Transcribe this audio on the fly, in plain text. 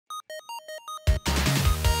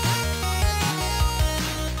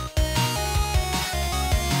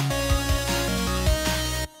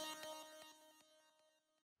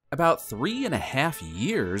About 3.5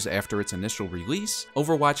 years after its initial release,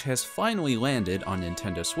 Overwatch has finally landed on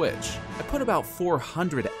Nintendo Switch. I put about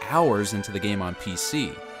 400 hours into the game on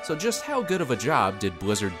PC, so just how good of a job did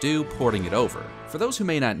Blizzard do porting it over? For those who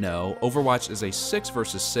may not know, Overwatch is a 6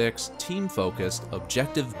 vs 6, team-focused,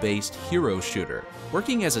 objective-based hero shooter.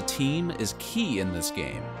 Working as a team is key in this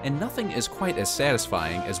game, and nothing is quite as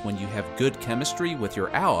satisfying as when you have good chemistry with your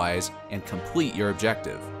allies and complete your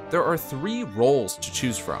objective. There are 3 roles to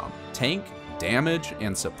choose from: tank, damage,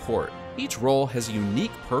 and support. Each role has a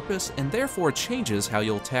unique purpose and therefore changes how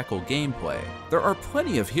you'll tackle gameplay. There are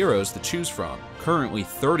plenty of heroes to choose from, currently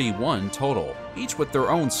 31 total, each with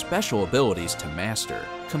their own special abilities to master.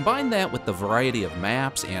 Combine that with the variety of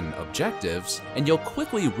maps and objectives, and you'll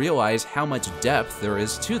quickly realize how much depth there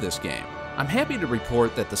is to this game. I'm happy to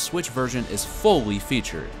report that the Switch version is fully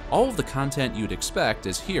featured. All of the content you'd expect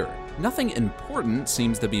is here. Nothing important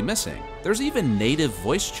seems to be missing. There's even native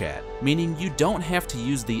voice chat, meaning you don't have to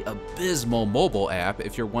use the abysmal mobile app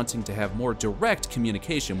if you're wanting to have more direct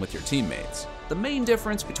communication with your teammates. The main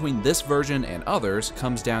difference between this version and others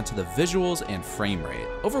comes down to the visuals and frame rate.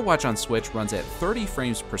 Overwatch on Switch runs at 30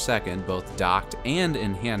 frames per second, both docked and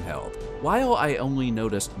in handheld. While I only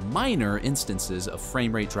noticed minor instances of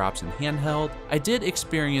frame rate drops in handheld, I did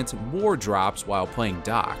experience more drops while playing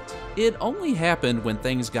docked. It only happened when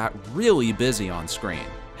things got really busy on screen.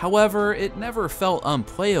 However, it never felt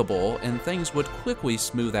unplayable, and things would quickly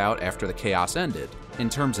smooth out after the chaos ended. In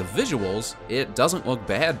terms of visuals, it doesn't look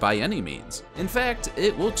bad by any means. In fact,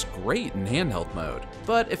 it looks great in handheld mode.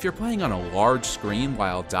 But if you're playing on a large screen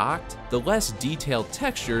while docked, the less detailed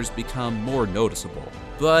textures become more noticeable.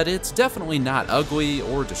 But it's definitely not ugly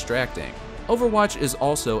or distracting. Overwatch is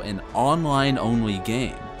also an online-only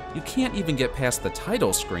game. You can't even get past the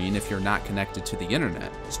title screen if you're not connected to the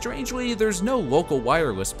internet. Strangely, there's no local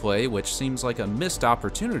wireless play, which seems like a missed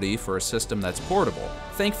opportunity for a system that's portable.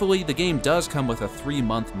 Thankfully, the game does come with a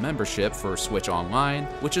 3-month membership for Switch Online,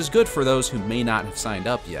 which is good for those who may not have signed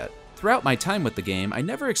up yet. Throughout my time with the game, I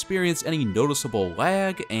never experienced any noticeable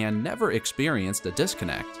lag and never experienced a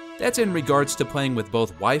disconnect. That's in regards to playing with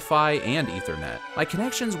both Wi-Fi and Ethernet. My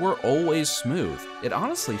connections were always smooth. It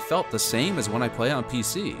honestly felt the same as when I play on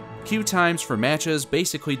PC. Queue times for matches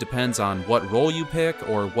basically depends on what role you pick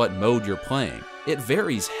or what mode you're playing. It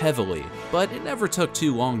varies heavily, but it never took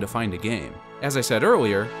too long to find a game. As I said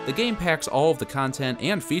earlier, the game packs all of the content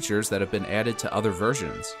and features that have been added to other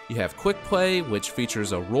versions. You have Quick Play, which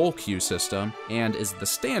features a role queue system and is the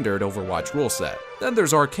standard Overwatch rule set. Then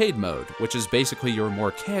there's Arcade Mode, which is basically your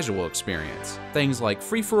more casual experience. Things like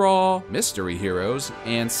Free-for-All, Mystery Heroes,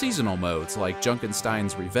 and seasonal modes like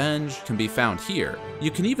Junkenstein's Revenge can be found here.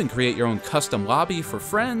 You can even create your own custom lobby for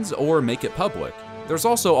friends or make it public. There's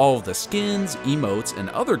also all of the skins, emotes,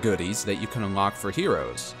 and other goodies that you can unlock for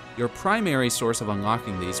heroes. Your primary source of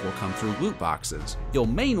unlocking these will come through loot boxes. You'll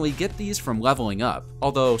mainly get these from leveling up,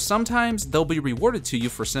 although sometimes they'll be rewarded to you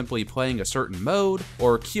for simply playing a certain mode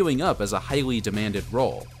or queuing up as a highly demanded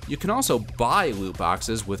role. You can also buy loot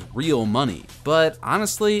boxes with real money, but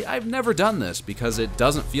honestly, I've never done this because it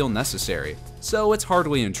doesn't feel necessary, so it's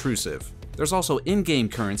hardly intrusive. There's also in-game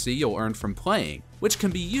currency you'll earn from playing, which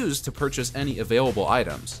can be used to purchase any available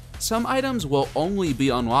items. Some items will only be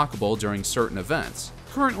unlockable during certain events.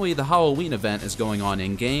 Currently, the Halloween event is going on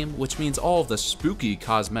in-game, which means all of the spooky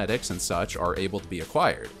cosmetics and such are able to be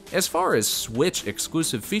acquired. As far as Switch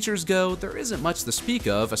exclusive features go, there isn't much to speak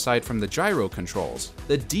of aside from the gyro controls.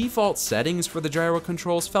 The default settings for the gyro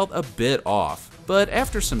controls felt a bit off, but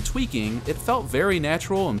after some tweaking, it felt very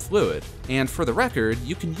natural and fluid. And for the record,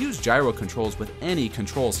 you can use gyro controls with any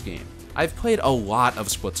control scheme. I've played a lot of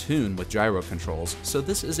Splatoon with gyro controls, so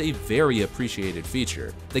this is a very appreciated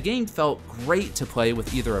feature. The game felt great to play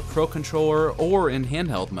with either a Pro Controller or in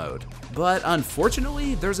handheld mode. But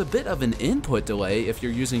unfortunately, there's a bit of an input delay if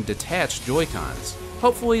you're using detached Joy-Cons.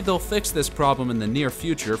 Hopefully they'll fix this problem in the near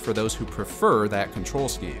future for those who prefer that control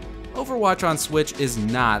scheme. Overwatch on Switch is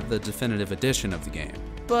not the definitive edition of the game.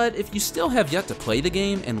 But if you still have yet to play the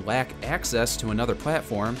game and lack access to another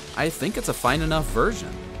platform, I think it's a fine enough version.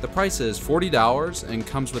 The price is $40 and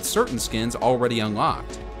comes with certain skins already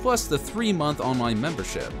unlocked, plus the 3-month online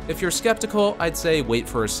membership. If you're skeptical, I'd say wait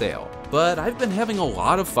for a sale. But I've been having a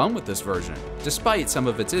lot of fun with this version, despite some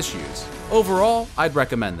of its issues. Overall, I'd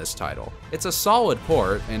recommend this title. It's a solid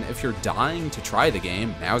port, and if you're dying to try the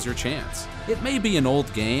game, now's your chance. It may be an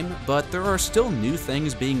old game, but there are still new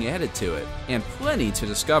things being added to it, and plenty to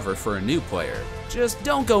discover for a new player. Just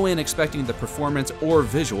don't go in expecting the performance or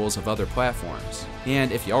visuals of other platforms.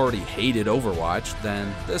 And if you already hated Overwatch,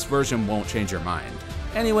 then this version won't change your mind.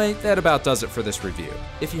 Anyway, that about does it for this review.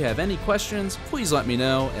 If you have any questions, please let me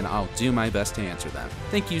know and I'll do my best to answer them.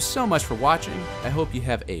 Thank you so much for watching. I hope you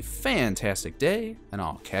have a fantastic day, and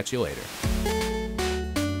I'll catch you later.